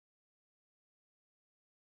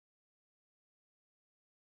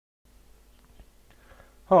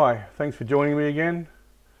Hi, thanks for joining me again.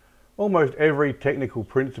 Almost every technical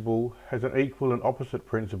principle has an equal and opposite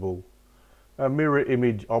principle, a mirror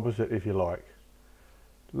image opposite if you like.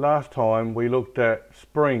 Last time we looked at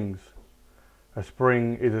springs. A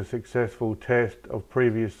spring is a successful test of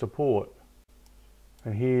previous support.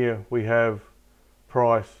 And here we have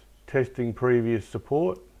price testing previous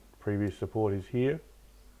support. Previous support is here.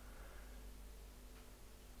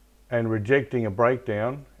 And rejecting a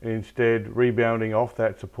breakdown and instead rebounding off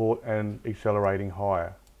that support and accelerating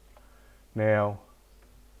higher. Now,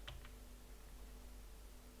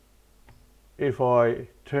 if I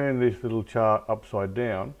turn this little chart upside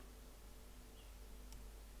down,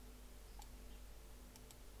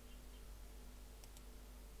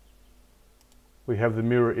 we have the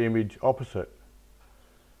mirror image opposite.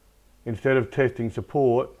 Instead of testing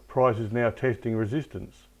support, price is now testing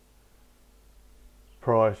resistance.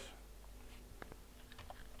 Price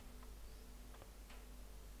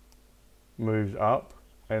moves up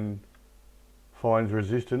and finds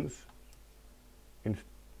resistance. It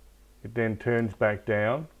then turns back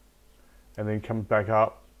down and then comes back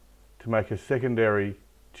up to make a secondary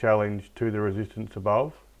challenge to the resistance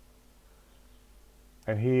above.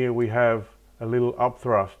 And here we have a little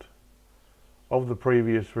upthrust of the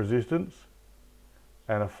previous resistance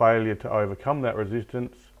and a failure to overcome that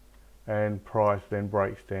resistance, and price then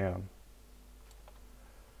breaks down.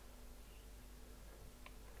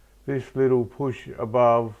 This little push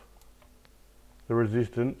above the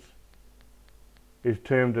resistance is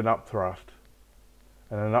termed an upthrust,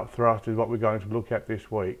 and an upthrust is what we're going to look at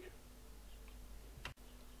this week.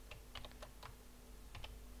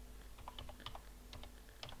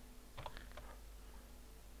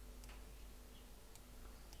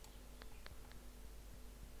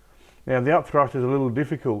 Now the upthrust is a little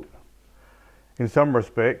difficult in some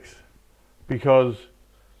respects because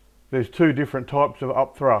there's two different types of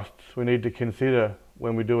upthrusts we need to consider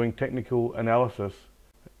when we're doing technical analysis.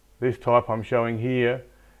 This type I'm showing here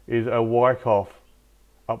is a Wyckoff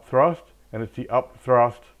upthrust, and it's the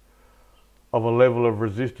upthrust of a level of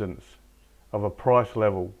resistance, of a price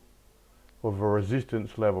level, of a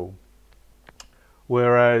resistance level.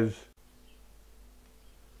 Whereas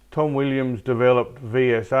Tom Williams developed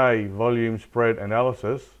VSA, volume spread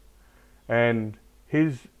analysis, and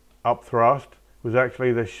his upthrust was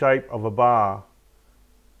actually the shape of a bar.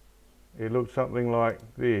 It looked something like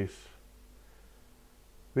this.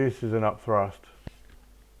 This is an upthrust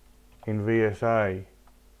in VSA.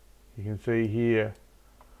 You can see here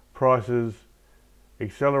prices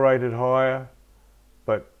accelerated higher,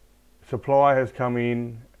 but supply has come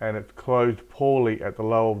in and it's closed poorly at the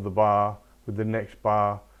low of the bar, with the next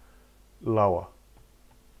bar lower.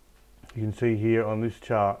 You can see here on this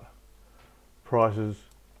chart, prices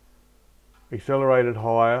accelerated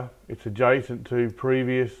higher. It's adjacent to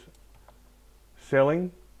previous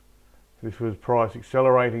selling. This was price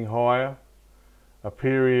accelerating higher, a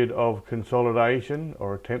period of consolidation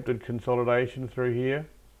or attempted consolidation through here.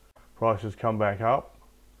 Prices come back up,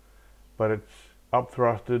 but it's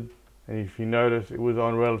upthrusted, and if you notice, it was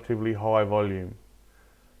on relatively high volume.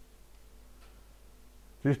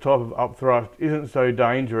 This type of upthrust isn't so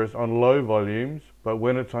dangerous on low volumes, but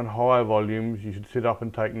when it's on higher volumes, you should sit up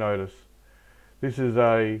and take notice. This is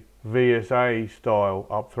a VSA style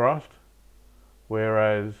upthrust,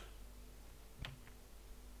 whereas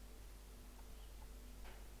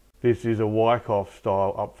this is a Wyckoff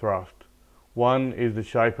style upthrust. One is the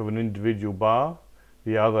shape of an individual bar,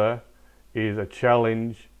 the other is a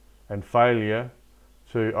challenge and failure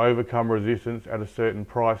to overcome resistance at a certain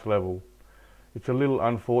price level. It's a little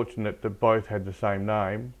unfortunate that both had the same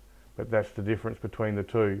name, but that's the difference between the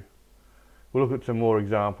two. We'll look at some more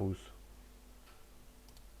examples.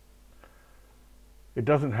 It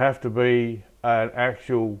doesn't have to be an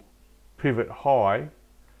actual pivot high.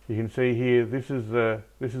 You can see here, this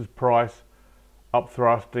is price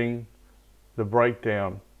upthrusting the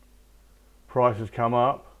breakdown. Prices come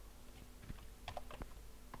up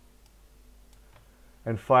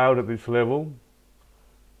and failed at this level.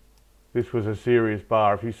 This was a serious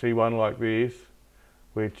bar. If you see one like this,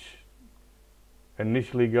 which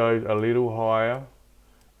initially goes a little higher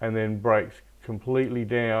and then breaks completely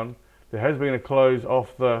down, there has been a close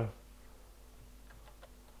off the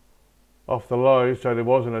low, so there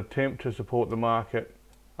was an attempt to support the market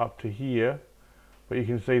up to here, but you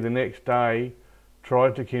can see the next day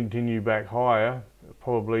tried to continue back higher,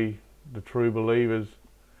 probably the true believers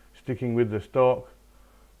sticking with the stock,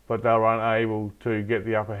 but they were unable to get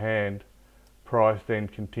the upper hand. Price then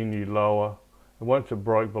continued lower, and once it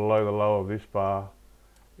broke below the low of this bar,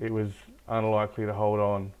 it was unlikely to hold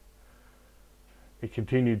on. It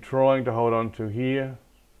continued trying to hold on to here,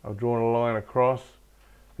 I've drawn a line across.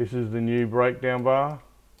 This is the new breakdown bar,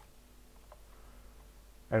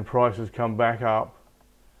 and price has come back up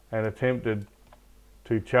and attempted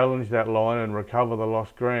to challenge that line and recover the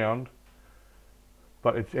lost ground,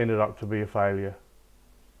 but it's ended up to be a failure.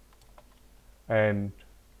 And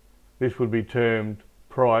this would be termed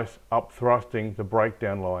price upthrusting the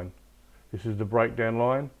breakdown line. This is the breakdown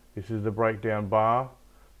line, this is the breakdown bar.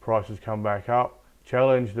 Price has come back up,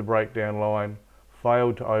 challenged the breakdown line,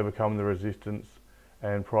 failed to overcome the resistance,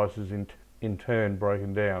 and price is in turn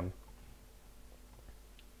broken down.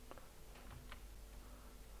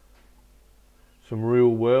 Some real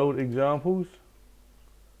world examples.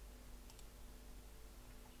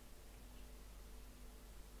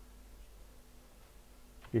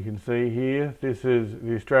 You can see here, this is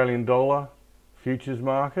the Australian dollar futures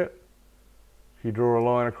market. If you draw a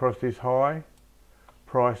line across this high,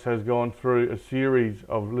 price has gone through a series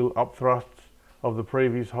of little upthrusts of the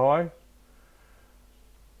previous high.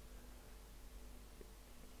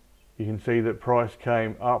 You can see that price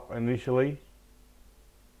came up initially,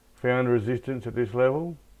 found resistance at this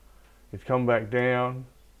level. It's come back down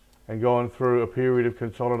and gone through a period of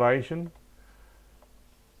consolidation.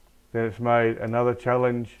 Then it's made another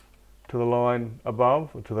challenge to the line above,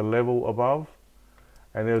 or to the level above,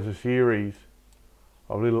 and there was a series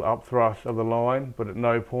of little upthrusts of the line, but at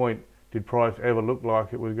no point did price ever look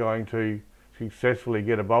like it was going to successfully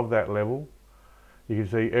get above that level. You can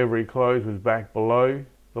see every close was back below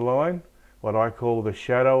the line, what I call the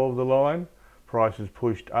shadow of the line. Price has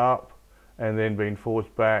pushed up and then been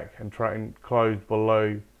forced back and closed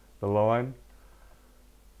below the line.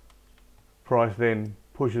 Price then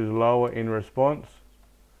pushes lower in response.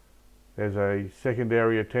 There's a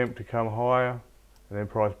secondary attempt to come higher, and then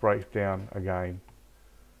price breaks down again.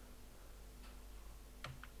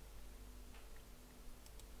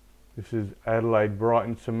 This is Adelaide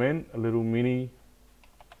Brighton Cement, a little mini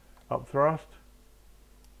upthrust.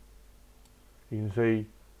 You can see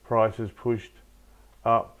price has pushed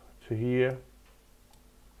up to here,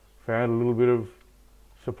 found a little bit of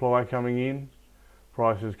supply coming in.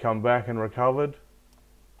 Price has come back and recovered,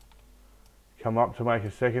 come up to make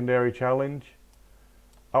a secondary challenge,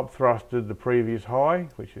 upthrusted the previous high,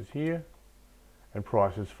 which is here, and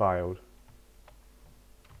price has failed.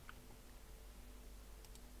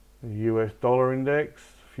 The US dollar index,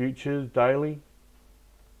 futures, daily.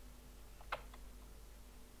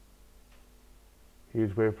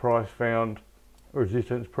 Here's where price found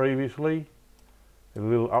resistance previously, a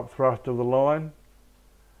little upthrust of the line,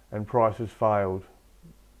 and price has failed.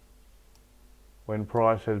 When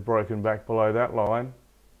price has broken back below that line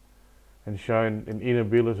and shown an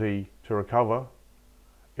inability to recover,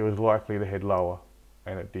 it was likely to head lower,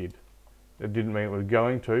 and it did. It didn't mean it was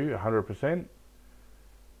going to 100%,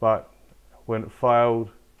 but when it failed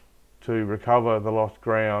to recover the lost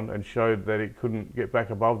ground and showed that it couldn't get back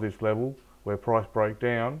above this level where price broke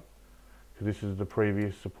down, because this is the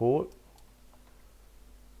previous support,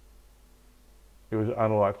 it was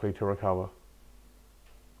unlikely to recover.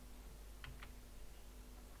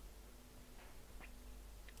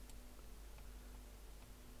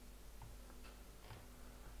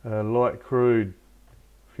 Light crude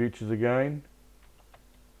futures again.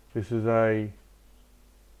 This is a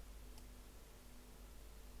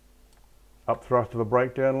upthrust of a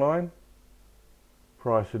breakdown line.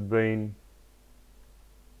 Price had been,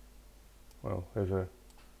 well, there's a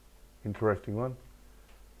interesting one.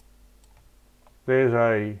 There's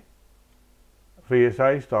a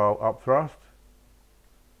VSA style upthrust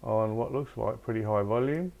on what looks like pretty high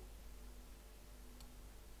volume.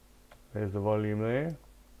 There's the volume there.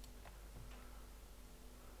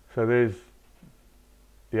 So there's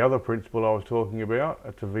the other principle I was talking about.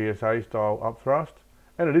 It's a VSA style upthrust,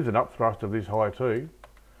 and it is an upthrust of this high too.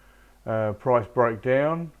 Price broke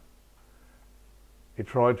down. It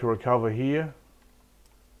tried to recover here,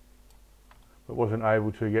 but wasn't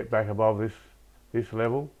able to get back above this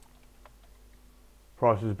level.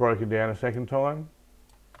 Price has broken down a second time.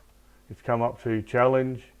 It's come up to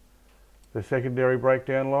challenge the secondary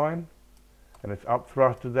breakdown line, and it's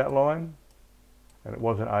upthrusted that line, and it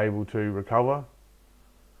wasn't able to recover.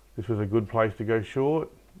 This was a good place to go short,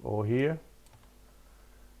 or here,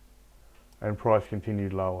 and price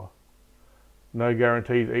continued lower. No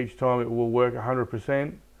guarantees each time it will work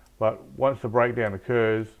 100%, but once the breakdown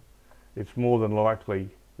occurs, it's more than likely,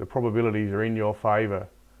 the probabilities are in your favour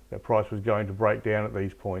that price was going to break down at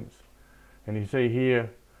these points. And you see here,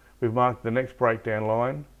 we've marked the next breakdown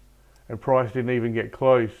line, and price didn't even get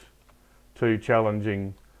close to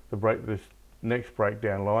challenging this next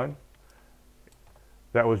breakdown line.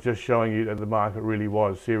 That was just showing you that the market really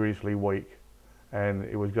was seriously weak, and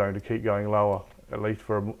it was going to keep going lower, at least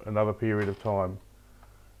for another period of time.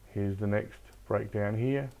 Here's the next breakdown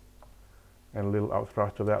here, and a little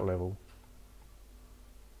upthrust to that level.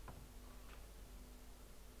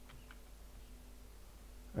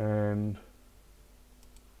 And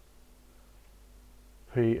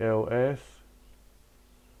PLS,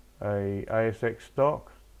 a ASX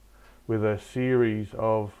stock with a series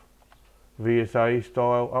of VSA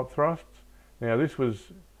style upthrusts. Now this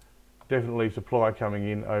was definitely supply coming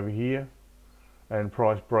in over here, and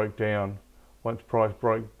price broke down. Once price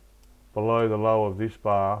broke below the low of this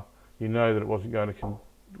bar, you know that it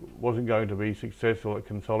wasn't going to be successful at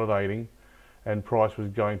consolidating, and price was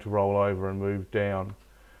going to roll over and move down.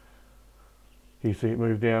 You see it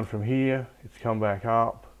move down from here, it's come back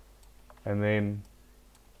up, and then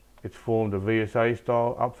it's formed a VSA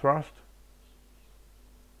style upthrust,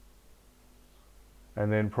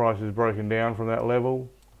 and then price has broken down from that level.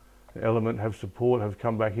 The element have support have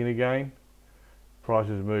come back in again. Price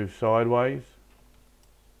has moved sideways.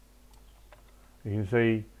 You can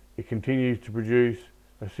see it continues to produce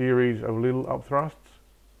a series of little upthrusts,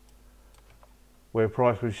 where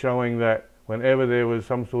price was showing that whenever there was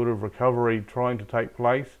some sort of recovery trying to take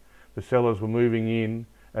place, the sellers were moving in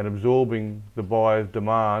and absorbing the buyer's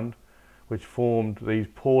demand, which formed these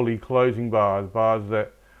poorly closing bars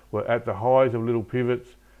that were at the highs of little pivots,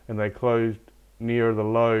 and they closed nearer the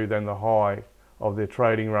low than the high of their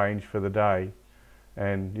trading range for the day.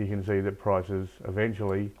 And you can see that prices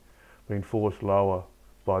eventually been forced lower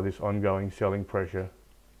by this ongoing selling pressure.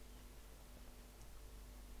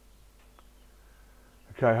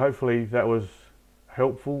 Okay, hopefully that was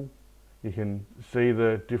helpful. You can see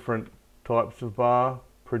the different types of bar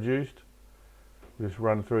produced. Just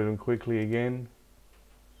run through them quickly again.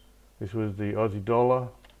 This was the Aussie dollar,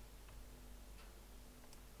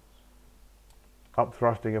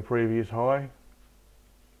 upthrusting a previous high.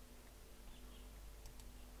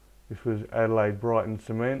 This was Adelaide Brighton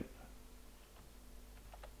cement,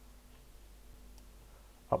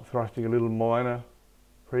 upthrusting a little minor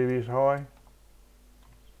previous high.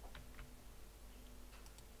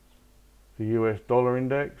 The US dollar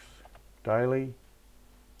index, daily,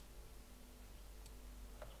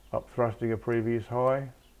 upthrusting a previous high.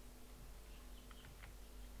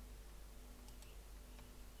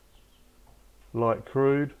 Light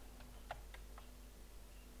crude,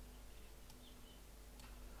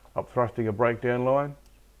 upthrusting a breakdown line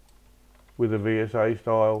with a VSA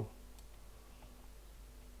style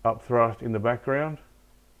upthrust in the background.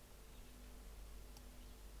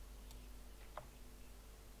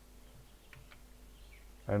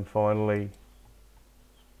 And finally,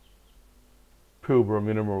 Pilbara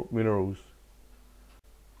minerals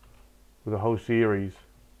with a whole series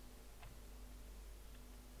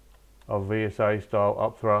of VSA style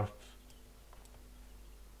upthrusts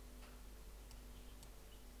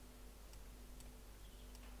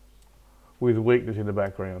with weakness in the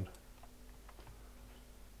background.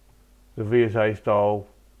 The VSA style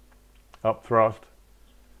upthrust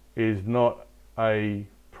is not a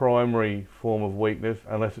primary form of weakness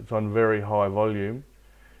unless it's on very high volume.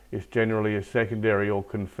 It's generally a secondary or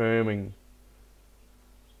confirming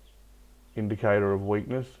indicator of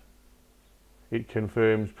weakness. It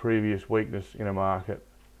confirms previous weakness in a market,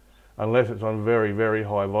 unless it's on very, very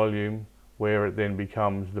high volume, where it then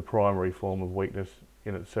becomes the primary form of weakness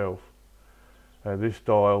in itself. This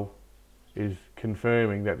style is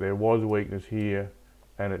confirming that there was weakness here,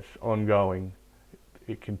 and it's ongoing.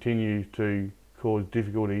 It continues to cause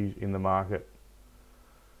difficulties in the market.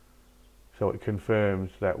 So it confirms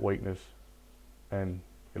that weakness, and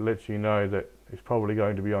it lets you know that it's probably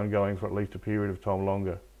going to be ongoing for at least a period of time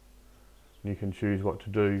longer. You can choose what to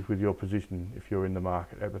do with your position if you're in the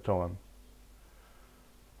market at the time.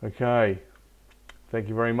 Okay, thank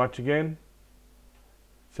you very much again.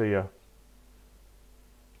 See ya.